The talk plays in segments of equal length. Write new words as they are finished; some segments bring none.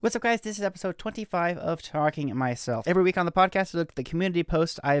What's up, guys? This is episode 25 of Talking Myself. Every week on the podcast, I look at the community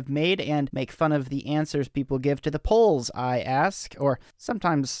posts I've made and make fun of the answers people give to the polls I ask, or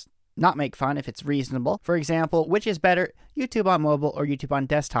sometimes not make fun if it's reasonable. For example, which is better, YouTube on mobile or YouTube on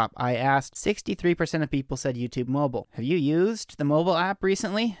desktop? I asked. 63% of people said YouTube mobile. Have you used the mobile app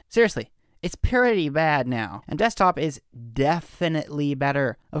recently? Seriously. It's pretty bad now, and desktop is definitely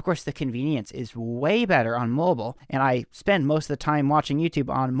better. Of course, the convenience is way better on mobile, and I spend most of the time watching YouTube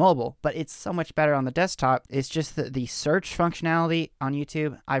on mobile, but it's so much better on the desktop. It's just that the search functionality on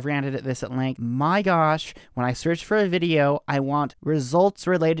YouTube, I've ranted at this at length. My gosh, when I search for a video, I want results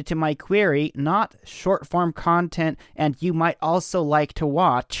related to my query, not short-form content, and you might also like to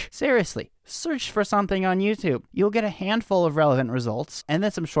watch. Seriously. Search for something on YouTube. You'll get a handful of relevant results, and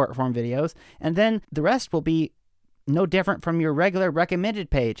then some short-form videos, and then the rest will be no different from your regular recommended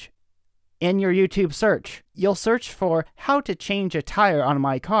page in your YouTube search. You'll search for how to change a tire on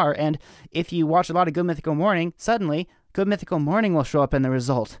my car, and if you watch a lot of Good Mythical Morning, suddenly Good Mythical Morning will show up in the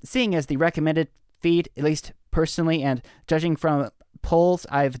result. Seeing as the recommended feed, at least personally, and judging from polls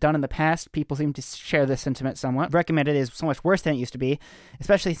I've done in the past, people seem to share this sentiment somewhat. Recommended is so much worse than it used to be,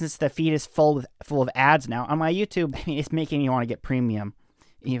 especially since the feed is full of ads now. On my YouTube, I mean, it's making me want to get premium,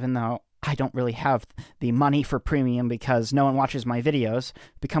 even though I don't really have the money for premium because no one watches my videos.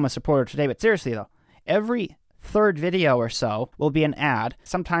 Become a supporter today. But seriously though, every third video or so will be an ad.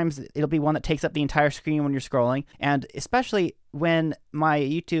 Sometimes it'll be one that takes up the entire screen when you're scrolling, and especially when my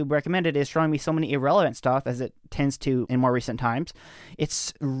YouTube recommended is showing me so many irrelevant stuff, as it tends to in more recent times,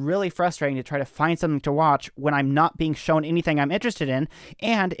 it's really frustrating to try to find something to watch when I'm not being shown anything I'm interested in,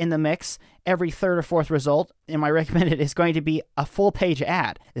 and in the mix, every third or fourth result in my recommended is going to be a full-page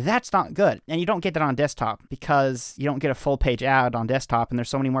ad. That's not good, and you don't get that on desktop because you don't get a full-page ad on desktop, and there's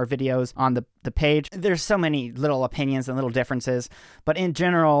so many more videos on the page. There's so many little opinions and little differences, but in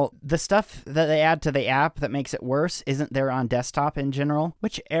general, the stuff that they add to the app that makes it worse isn't there on desktop in general.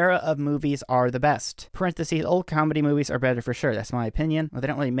 Which era of movies are the best? Parentheses, old comedy movies are better for sure. That's my opinion. Well, they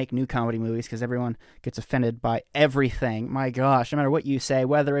don't really make new comedy movies because everyone gets offended by everything. My gosh, no matter what you say,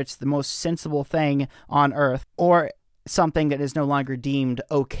 whether it's the most sensible thing on earth or something that is no longer deemed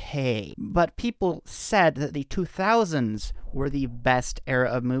okay. But people said that the 2000s were the best era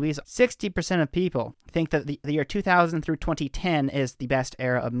of movies. 60% of people think that the year 2000 through 2010 is the best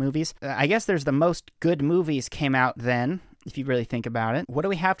era of movies. I guess there's the most good movies came out then, if you really think about it. What do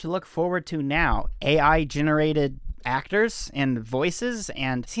we have to look forward to now? AI-generated actors and voices,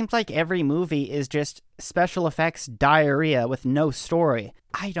 and it seems like every movie is just special effects diarrhea with no story.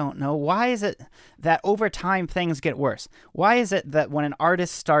 I don't know. Why is it that over time things get worse? Why is it that when an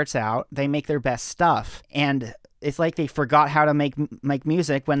artist starts out, they make their best stuff, and it's like they forgot how to make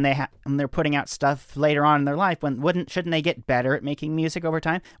music when they're putting out stuff later on in their life? Shouldn't they get better at making music over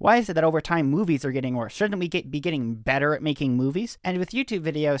time? Why is it that over time movies are getting worse? Shouldn't we be getting better at making movies? And with YouTube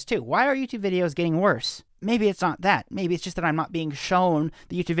videos too, why are YouTube videos getting worse? Maybe it's not that. Maybe it's just that I'm not being shown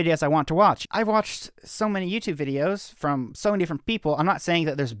the YouTube videos I want to watch. I've watched so many YouTube videos from so many different people. I'm not saying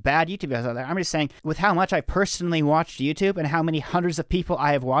that there's bad YouTube videos out there. I'm just saying with how much I personally watched YouTube and how many hundreds of people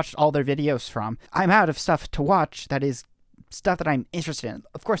I have watched all their videos from, I'm out of stuff to watch that is stuff that I'm interested in.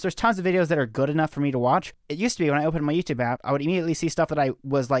 Of course, there's tons of videos that are good enough for me to watch. It used to be when I opened my YouTube app, I would immediately see stuff that I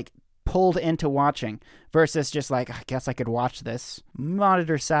was like pulled into watching versus just like, I guess I could watch this.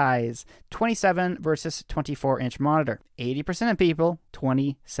 Monitor size, 27 versus 24-inch monitor. 80% of people,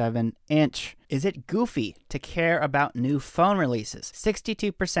 27-inch. Is it goofy to care about new phone releases?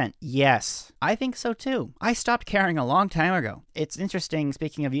 62%, yes. I think so too. I stopped caring a long time ago. It's interesting,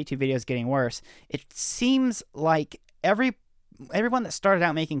 speaking of YouTube videos getting worse, it seems like everyone that started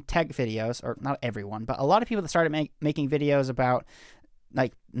out making tech videos, or not everyone, but a lot of people that started making videos about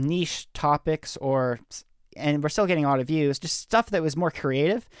like niche topics and we're still getting a lot of views, just stuff that was more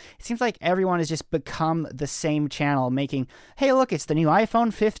creative. It seems like everyone has just become the same channel making, hey, look, it's the new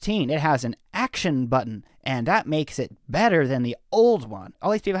iPhone 15. It has an action button, and that makes it better than the old one.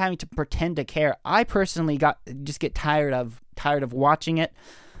 All these people having to pretend to care. I personally just get tired of watching it.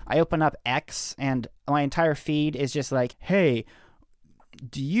 I open up X, and my entire feed is just like, hey,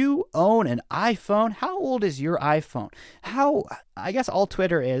 do you own an iPhone? How old is your iPhone? I guess all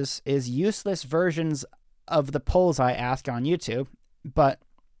Twitter is useless versions of the polls I ask on YouTube, but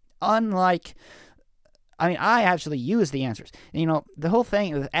unlike, I actually use the answers. And, the whole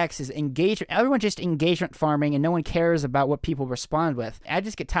thing with X is engagement. Everyone's just engagement farming, and no one cares about what people respond with. I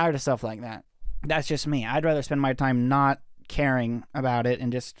just get tired of stuff like that. That's just me. I'd rather spend my time not caring about it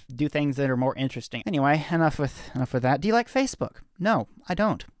and just do things that are more interesting. Anyway, enough with that. Do you like Facebook? No, I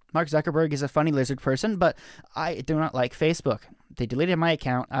don't. Mark Zuckerberg is a funny lizard person, but I do not like Facebook. They deleted my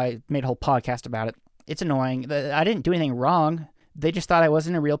account. I made a whole podcast about it. It's annoying. I didn't do anything wrong. They just thought I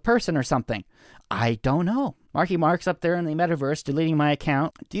wasn't a real person or something. I don't know. Marky Mark's up there in the metaverse deleting my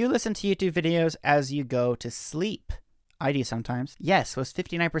account. Do you listen to YouTube videos as you go to sleep? I do sometimes. Yes, was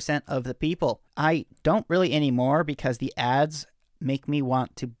 59% of the people. I don't really anymore because the ads make me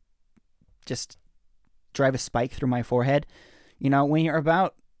want to just drive a spike through my forehead. You know, when you're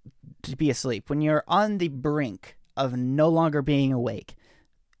about to be asleep, when you're on the brink of no longer being awake,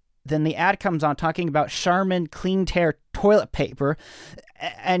 then the ad comes on talking about Charmin Clean Tear toilet paper,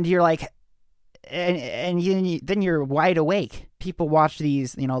 and you're like, then you're wide awake. People watch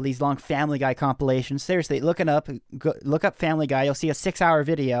these long Family Guy compilations. Seriously, look up Family Guy. You'll see a 6-hour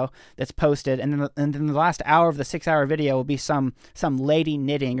video that's posted, and then the last hour of the 6-hour video will be some lady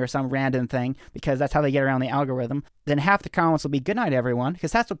knitting or some random thing, because that's how they get around the algorithm. Then half the comments will be "Good night, everyone,"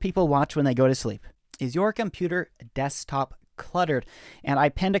 because that's what people watch when they go to sleep. Is your computer desktop cluttered? And I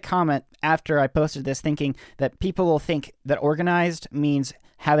pinned a comment after I posted this thinking that people will think that organized means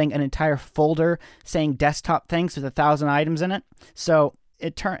having an entire folder saying desktop things with 1,000 items in it. So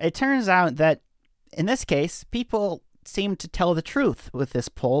it turns out that in this case, people seem to tell the truth with this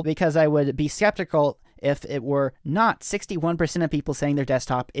poll, because I would be skeptical if it were not. 61% of people saying their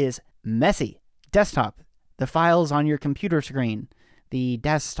desktop is messy. Desktop, the files on your computer screen, the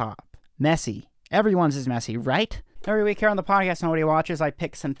desktop, messy. Everyone's is messy, right? Every week here on the podcast Nobody Watches, I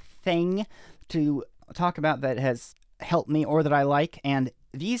pick something to talk about that has helped me or that I like, and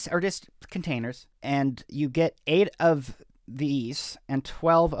these are just containers, and you get 8 of these and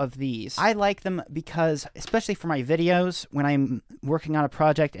 12 of these. I like them because, especially for my videos, when I'm working on a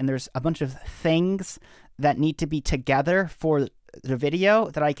project and there's a bunch of things that need to be together for the video,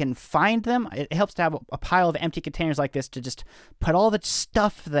 that I can find them. It helps to have a pile of empty containers like this to just put all the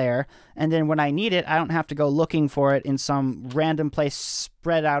stuff there, and then when I need it, I don't have to go looking for it in some random place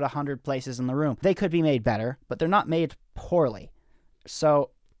spread out 100 places in the room. They could be made better, but they're not made poorly.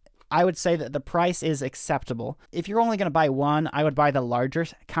 So I would say that the price is acceptable. If you're only going to buy one, I would buy the larger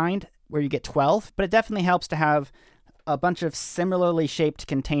kind where you get 12, but it definitely helps to have a bunch of similarly shaped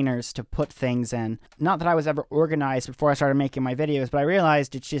containers to put things in. Not that I was ever organized before I started making my videos, but I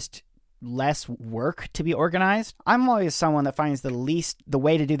realized it's just less work to be organized. I'm always someone that finds the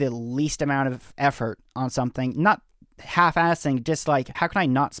way to do the least amount of effort on something, not half-assing, just like, how can I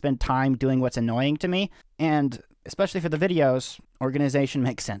not spend time doing what's annoying to me? And especially for the videos, organization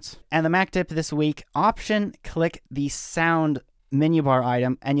makes sense. And the Mac tip this week, click the sound menu bar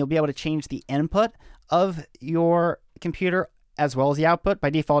item, and you'll be able to change the input of your computer as well as the output. By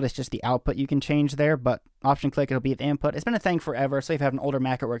default, it's just the output you can change there, but click, it'll be the input. It's been a thing forever, so if you have an older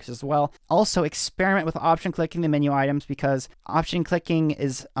Mac, it works as well. Also, experiment with clicking the menu items, because clicking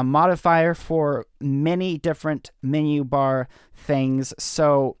is a modifier for many different menu bar things,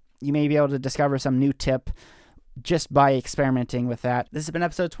 so you may be able to discover some new tip just by experimenting with that. This has been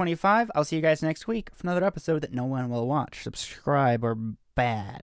episode 25. I'll see you guys next week for another episode that no one will watch. Subscribe or bad.